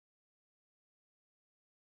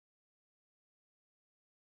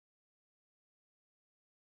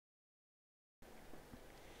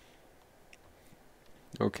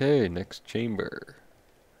Okay, next chamber.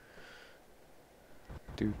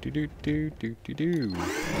 Do do do do do do do.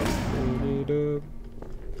 Open it up.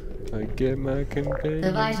 I get my companion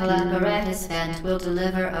The vital cube. apparatus vent will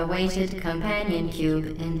deliver a weighted companion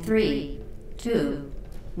cube in 3, 2,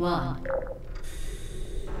 1.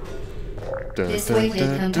 This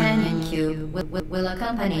weighted companion cube will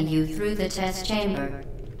accompany you through the test chamber.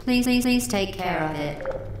 Please take care of it.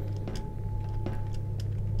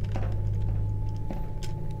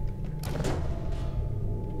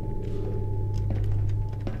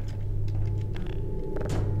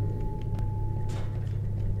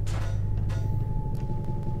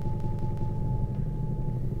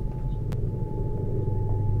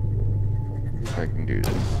 I can do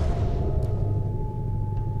this.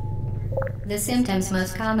 The symptoms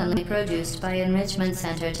most commonly produced by enrichment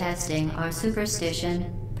center testing are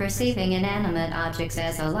superstition, perceiving inanimate objects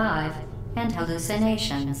as alive, and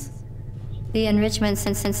hallucinations. The enrichment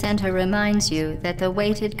center reminds you that the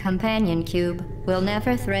weighted companion cube will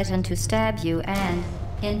never threaten to stab you and,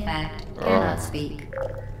 in fact, cannot speak.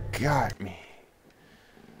 Got me.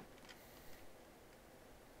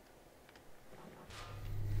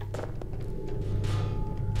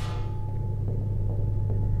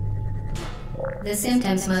 The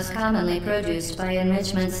symptoms most commonly produced by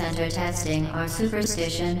enrichment center testing are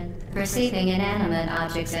superstition, perceiving inanimate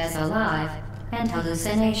objects as alive, and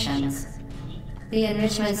hallucinations. The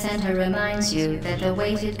enrichment center reminds you that the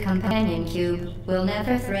weighted companion cube will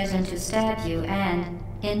never threaten to stab you and,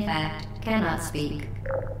 in fact, cannot speak.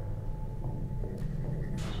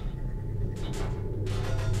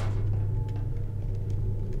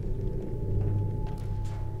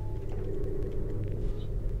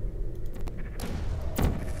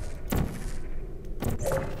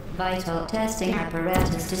 Vital testing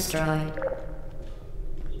apparatus destroyed.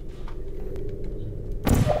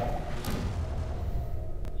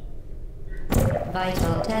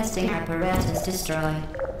 Vital testing apparatus destroyed.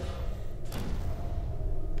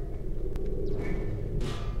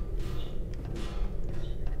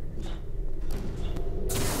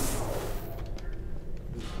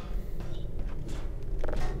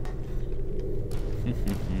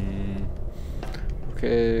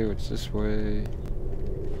 Okay, what's this way?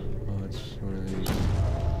 Oh, it's one of these.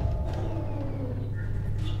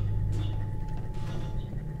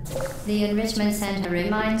 The enrichment center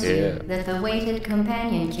reminds you that the weighted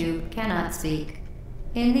companion cube cannot speak.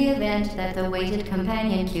 In the event that the weighted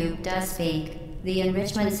companion cube does speak, the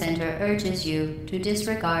enrichment center urges you to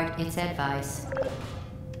disregard its advice.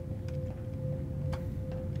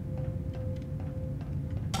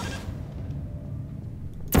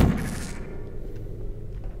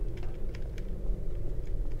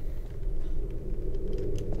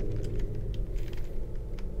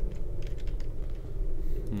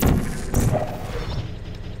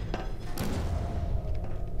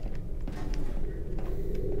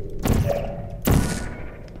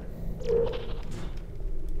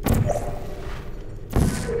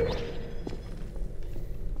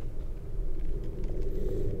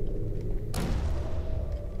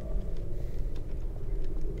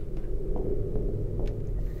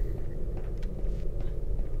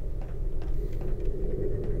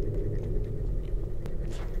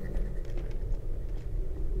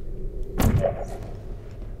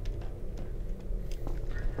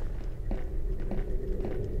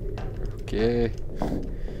 Okay.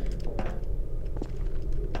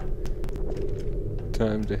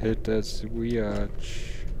 Time to hit that switch.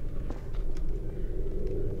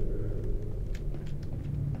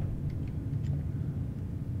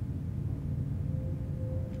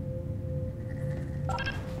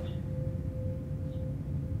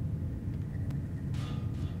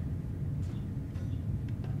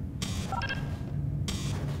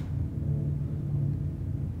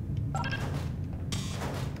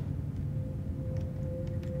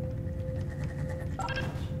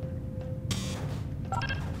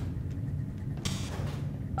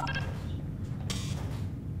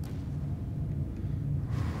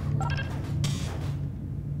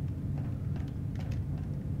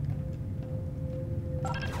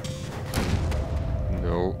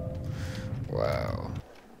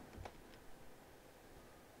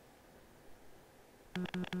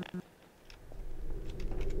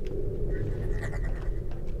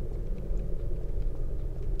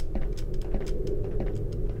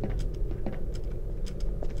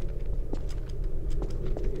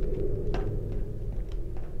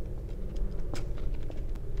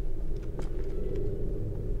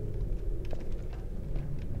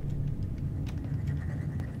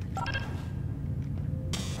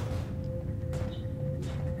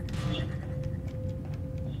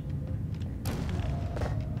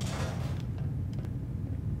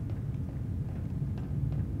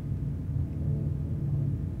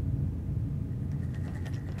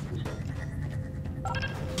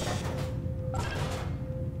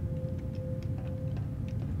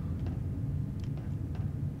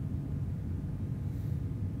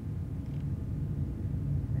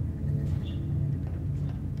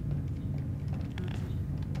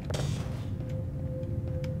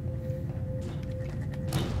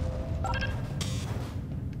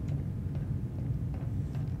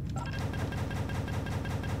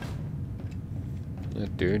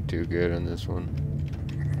 Not doing too good on this one.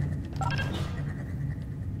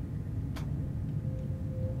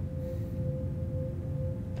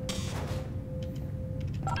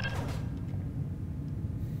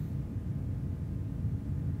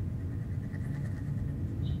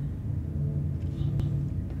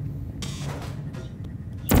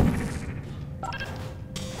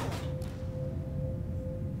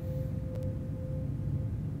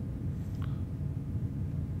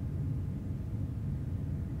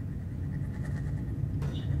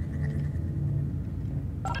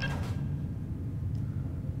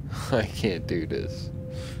 I can't do this.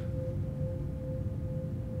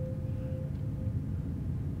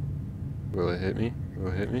 Will it hit me? Will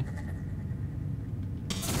it hit me?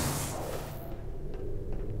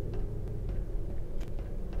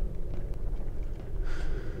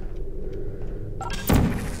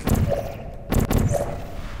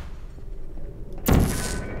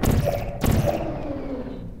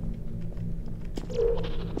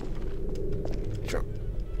 Jump.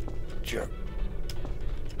 Jump.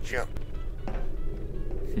 Jump.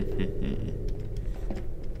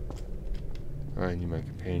 Oh, I need my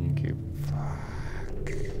companion cube. Fuck.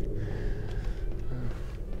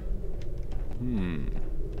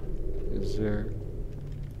 Is there...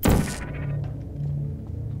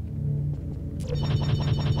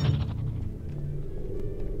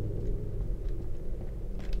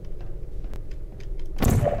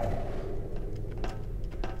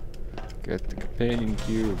 Got the companion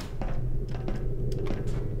cube.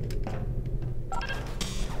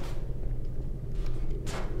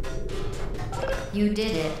 You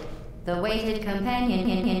did it. The weighted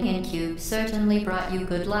companion cube certainly brought you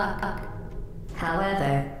good luck.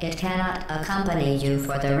 However, it cannot accompany you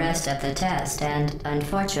for the rest of the test and,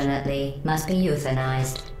 unfortunately, must be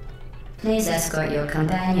euthanized. Please escort your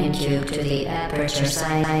companion cube to the Aperture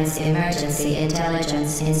Science Emergency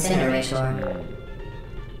Intelligence Incinerator.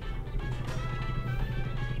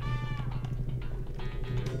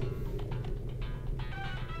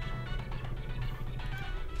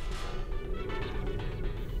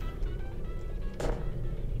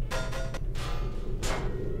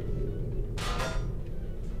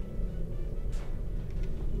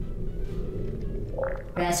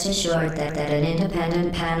 Rest assured that an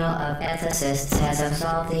independent panel of ethicists has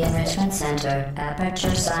absolved the Enrichment Center,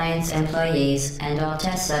 Aperture Science employees, and all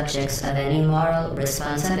test subjects of any moral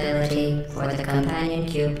responsibility for the companion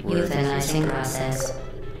cube euthanizing process.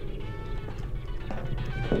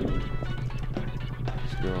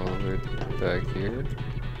 Let's go all the way back here.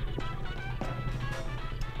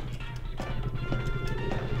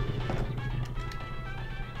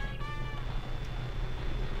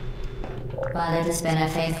 While it has been a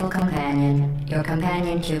faithful companion, your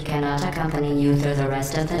companion cube cannot accompany you through the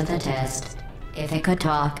rest of the test. If it could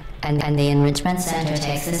talk, and the Enrichment Center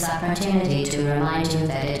takes this opportunity to remind you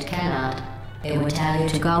that it cannot, it would tell you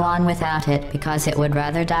to go on without it because it would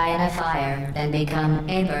rather die in a fire than become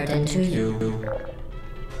a burden to you.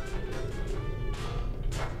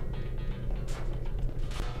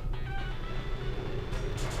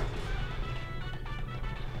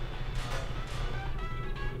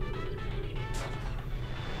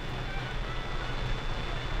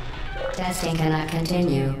 Testing cannot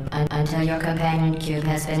continue until your companion cube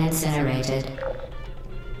has been incinerated.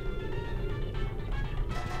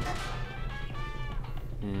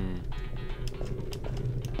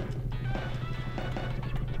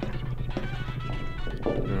 I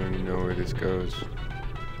don't even know where this goes.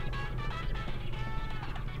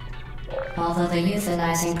 Although the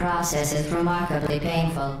euthanizing process is remarkably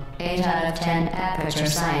painful, 8 out of 10 Aperture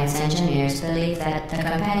Science engineers believe that the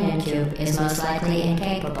companion cube is most likely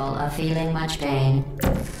incapable of feeling much pain.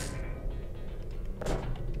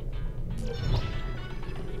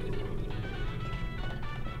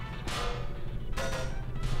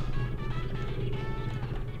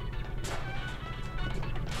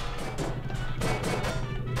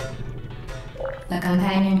 The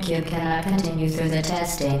companion cube cannot continue through the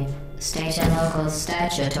testing. State and local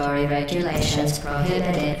statutory regulations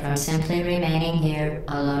prohibit it from simply remaining here,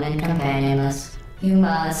 alone and companionless. You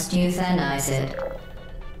must euthanize it.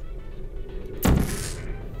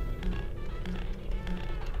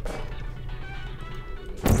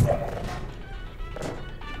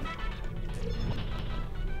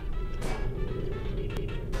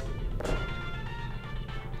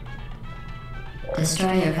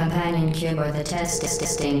 Destroy your companion cube or the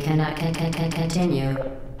testing cannot continue.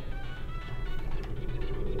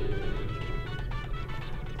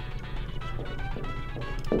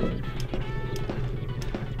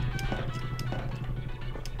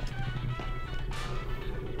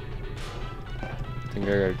 I think I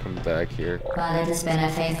gotta come back here. While it has been a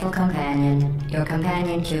faithful companion, your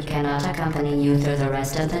companion cube cannot accompany you through the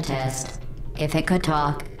rest of the test. If it could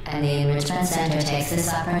talk, and the Enrichment Center takes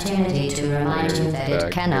this opportunity to remind you that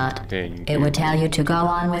it cannot, it would tell you to go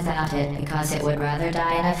on without it because it would rather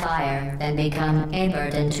die in a fire than become a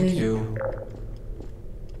burden to you.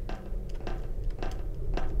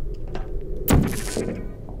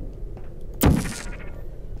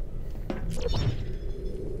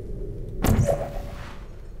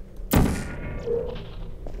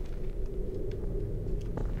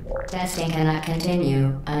 Testing cannot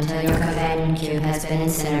continue until your companion cube has been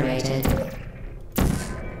incinerated.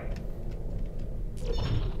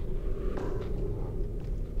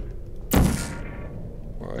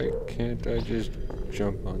 Why can't I just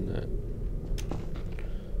jump on that?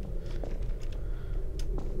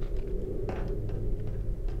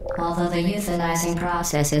 Although the euthanizing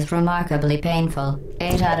process is remarkably painful,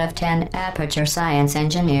 8 out of 10 aperture science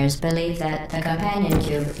engineers believe that the companion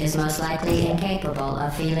cube is most likely incapable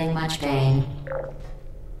of feeling much pain.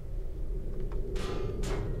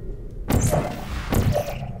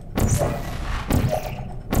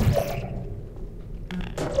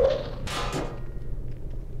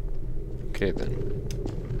 Okay then.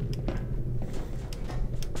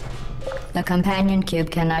 The companion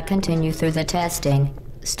cube cannot continue through the testing.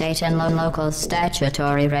 State and local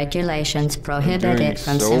statutory regulations prohibit it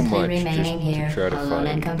from simply remaining here, alone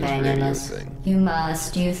and companionless. You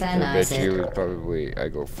must euthanize I bet you it. it was probably I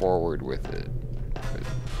go forward with it.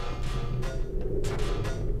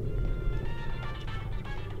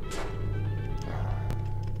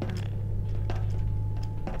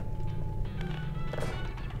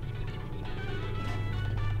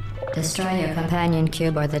 Destroy your companion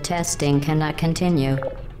cube or the testing cannot continue.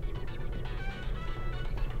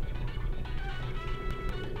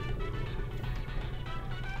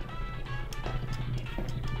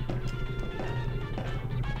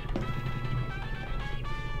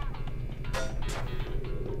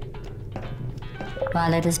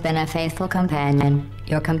 While it has been a faithful companion,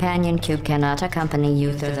 your companion cube cannot accompany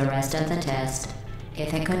you through the rest of the test.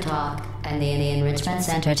 If it could talk, and the Enrichment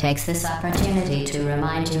Center takes this opportunity to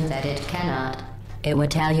remind you that it cannot, it would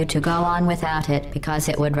tell you to go on without it because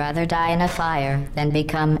it would rather die in a fire than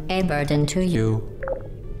become a burden to you.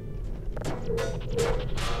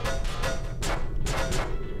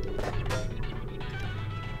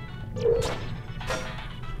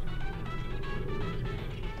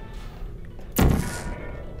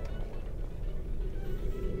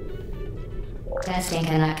 Testing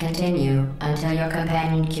cannot continue until your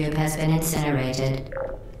companion cube has been incinerated.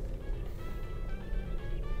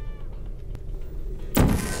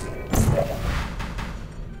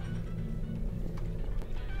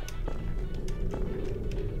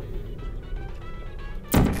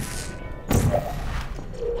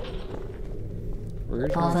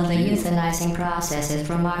 Although the euthanizing process is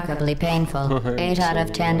remarkably painful, 8 out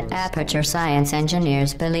of 10 aperture science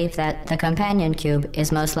engineers believe that the companion cube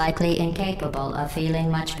is most likely incapable of feeling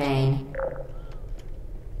much pain.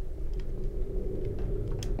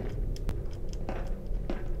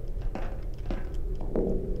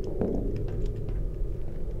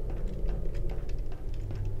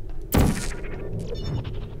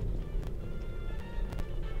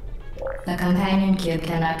 The companion cube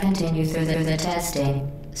cannot continue through the testing.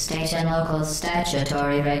 State and local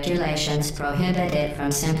statutory regulations prohibit it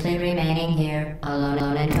from simply remaining here,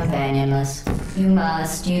 alone and companionless. You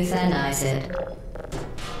must euthanize it.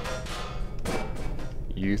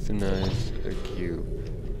 Euthanize a cube.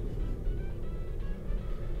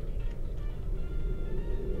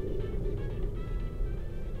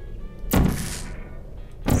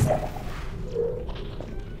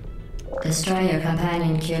 Destroy your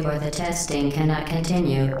companion cube or the testing cannot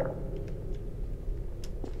continue.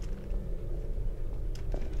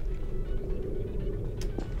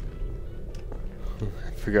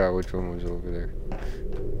 I forgot which one was over there.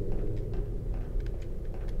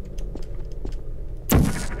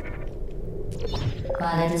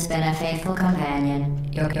 While it has been a faithful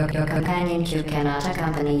companion, your companion cube cannot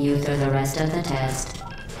accompany you through the rest of the test.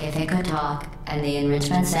 If it could talk, and the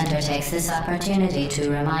Enrichment Center takes this opportunity to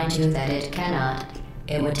remind you that it cannot,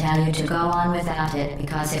 it would tell you to go on without it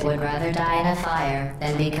because it would rather die in a fire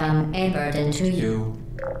than become a burden to you.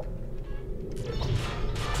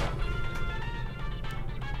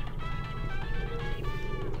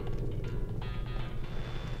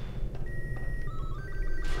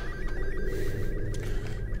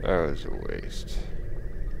 That was a waste.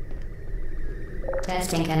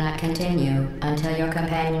 Testing cannot continue until your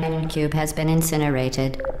companion cube has been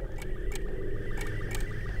incinerated.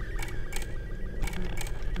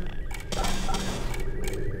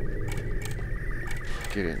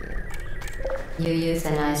 Get in there. You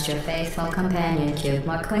euthanized your faithful companion cube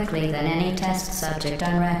more quickly than any test subject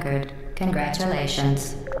on record.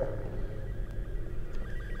 Congratulations.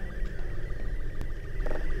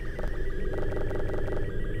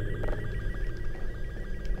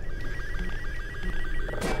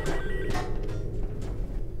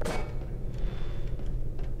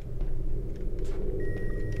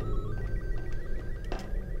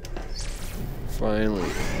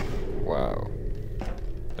 Finally. Wow.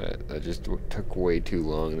 That just took way too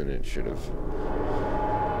long than it should have.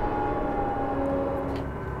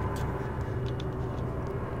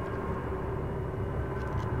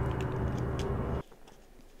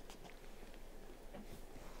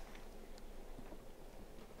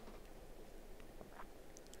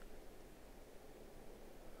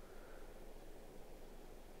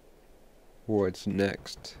 What's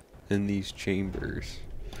next in these chambers?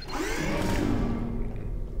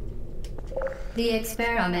 The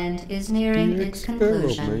experiment is nearing its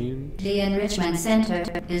conclusion. The Enrichment Center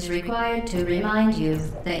is required to remind you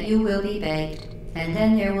that you will be baked, and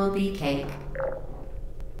then there will be cake.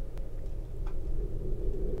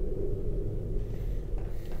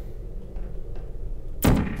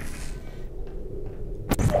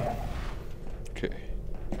 Okay.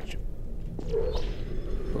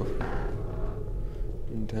 Oh.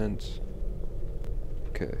 Intense.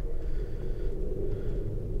 Okay.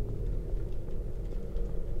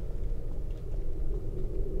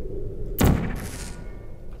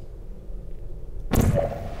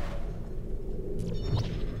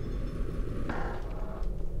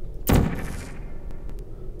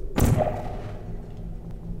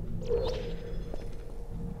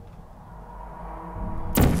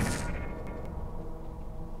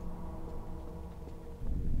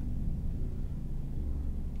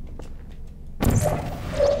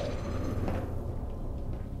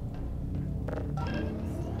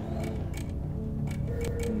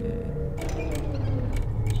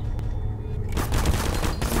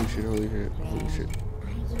 Holy shit, holy shit.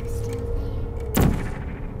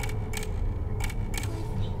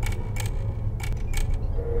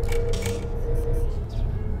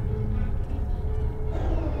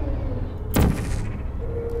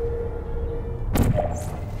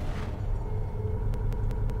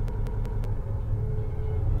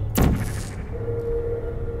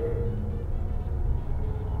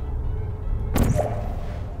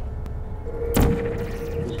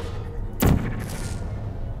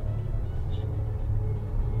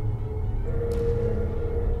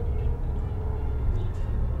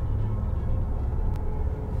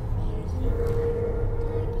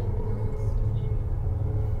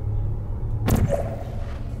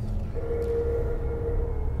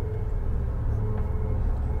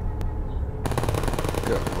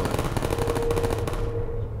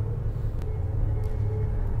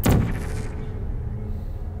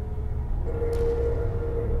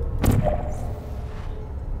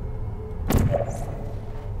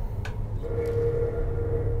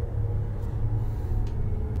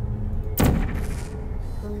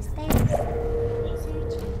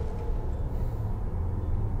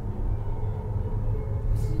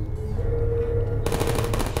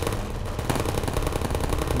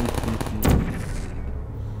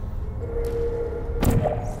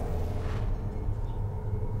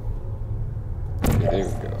 There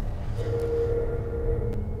we go.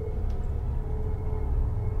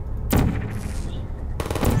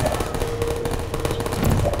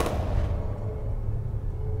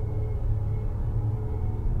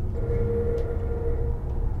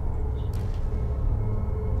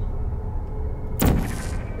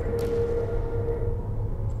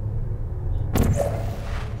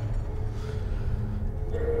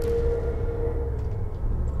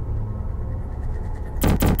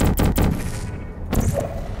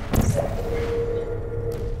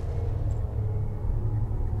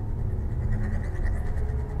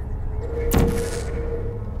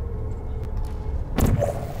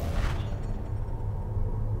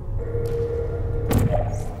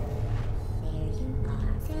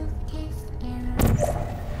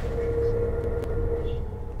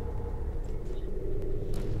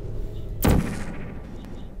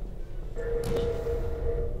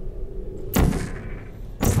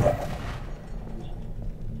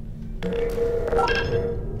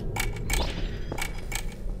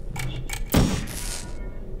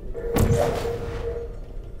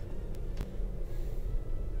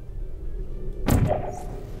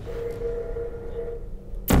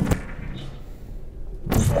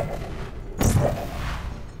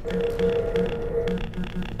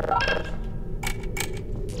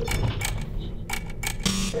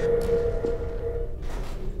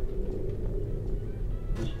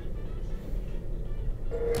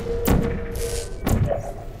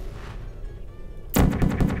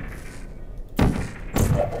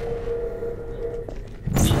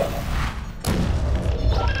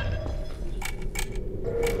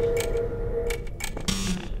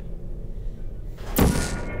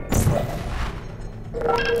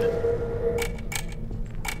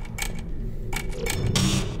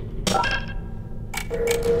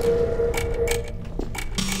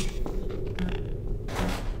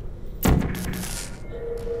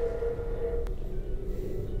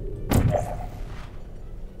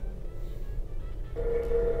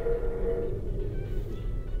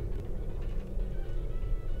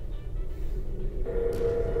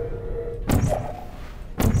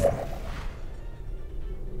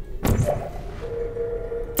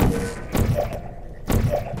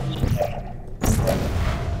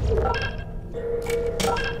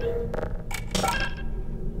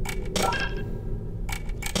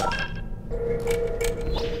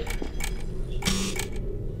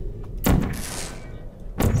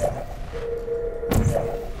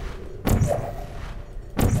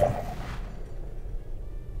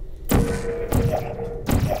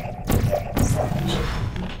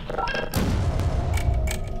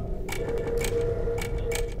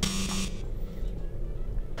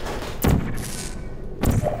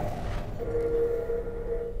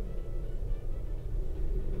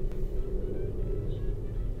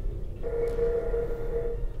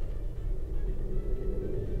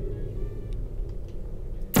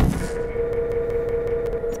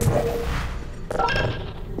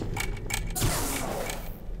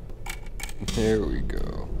 There we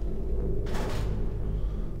go.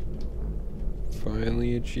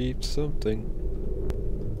 Finally achieved something.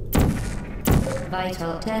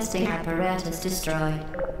 Vital testing apparatus destroyed.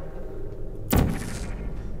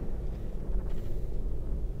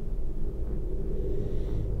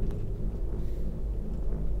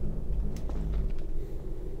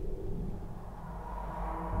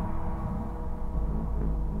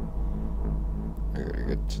 I gotta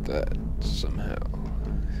get to that somehow.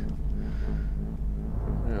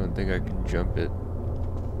 I don't think I can jump it.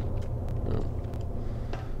 No.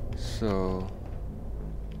 So...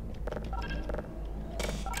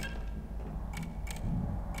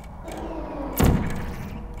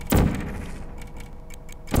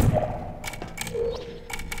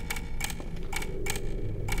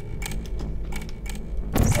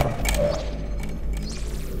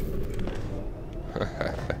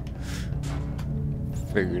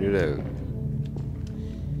 Figured it out.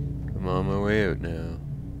 I'm on my way out now.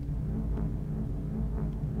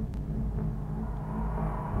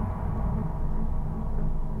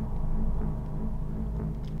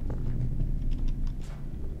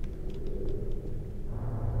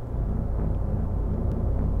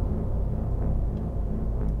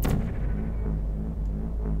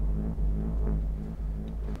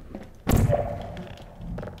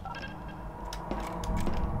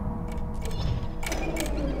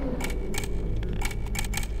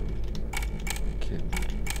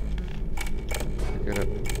 Get up.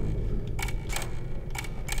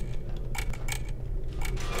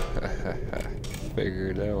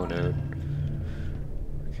 Figured that one out.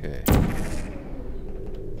 Okay.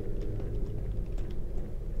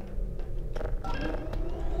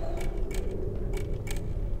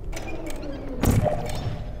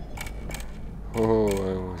 Oh, I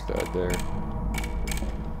almost died there.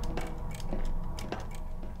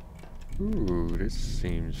 Ooh, this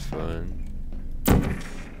seems fun.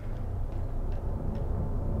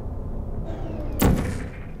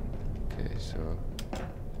 Okay, so...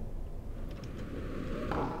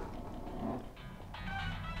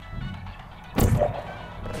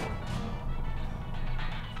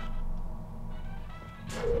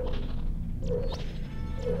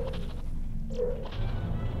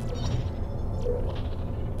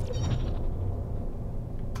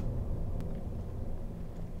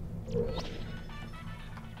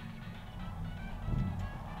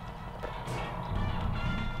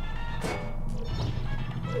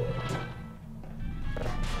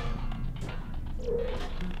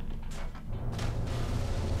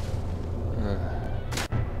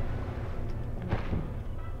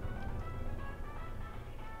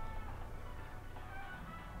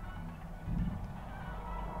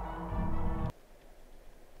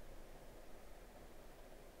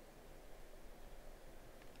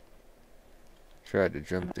 Tried to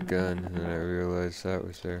jump the gun, and then I realized that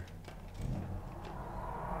was there.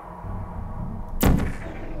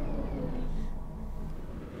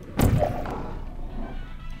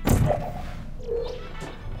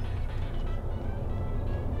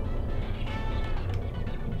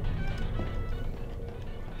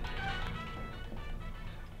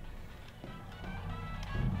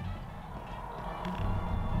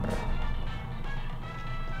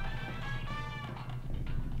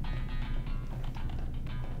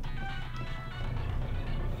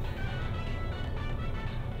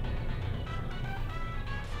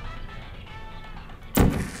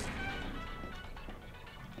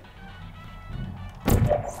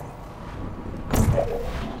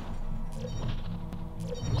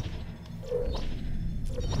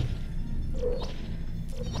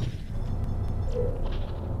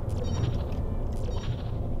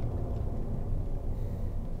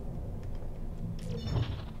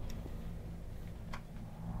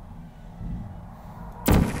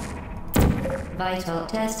 Vital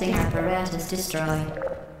testing apparatus destroyed.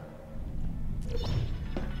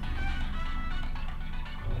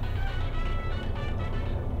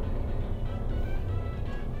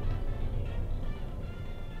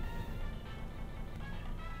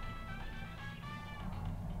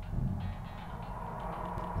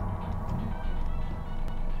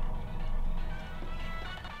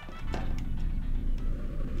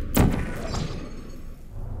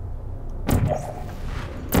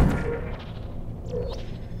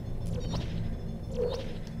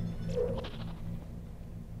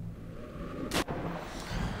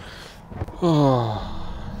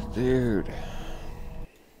 Oh, dude.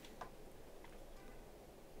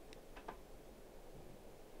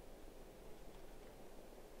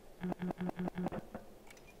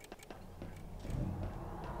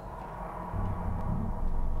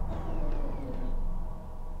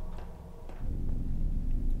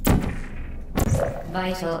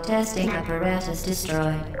 Vital testing apparatus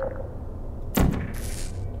destroyed.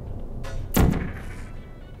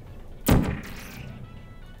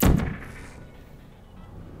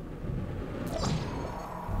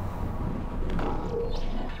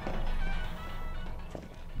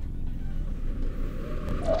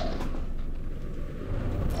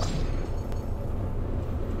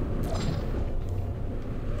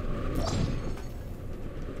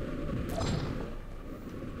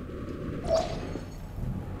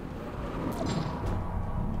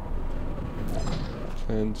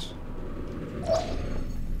 Fence.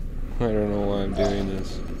 I don't know why I'm doing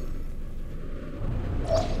this.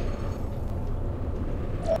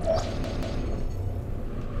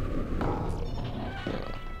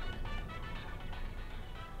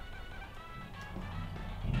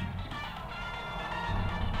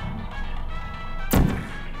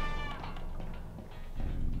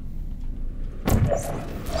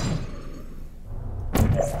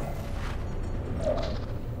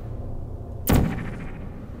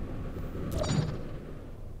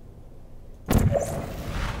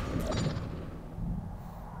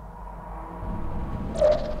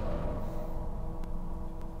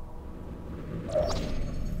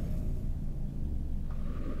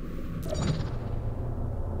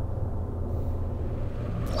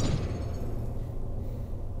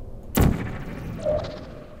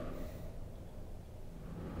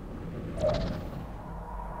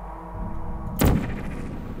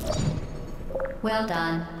 Well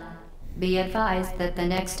done. Be advised that the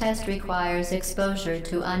next test requires exposure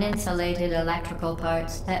to uninsulated electrical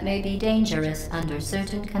parts that may be dangerous under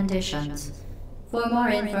certain conditions. For more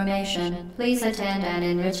information, please attend an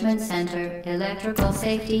Enrichment Center electrical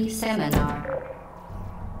safety seminar.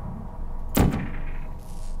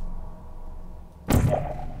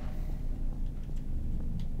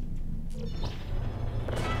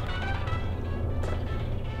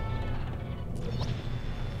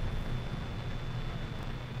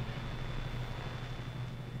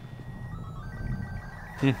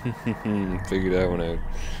 Figured that one out.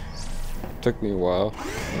 Took me a while.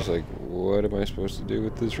 I was like, what am I supposed to do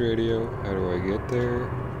with this radio? How do I get there?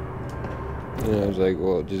 And I was like,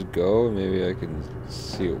 well, just go and maybe I can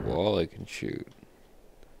see a wall I can shoot.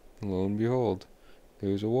 And lo and behold,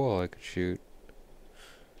 there was a wall I could shoot.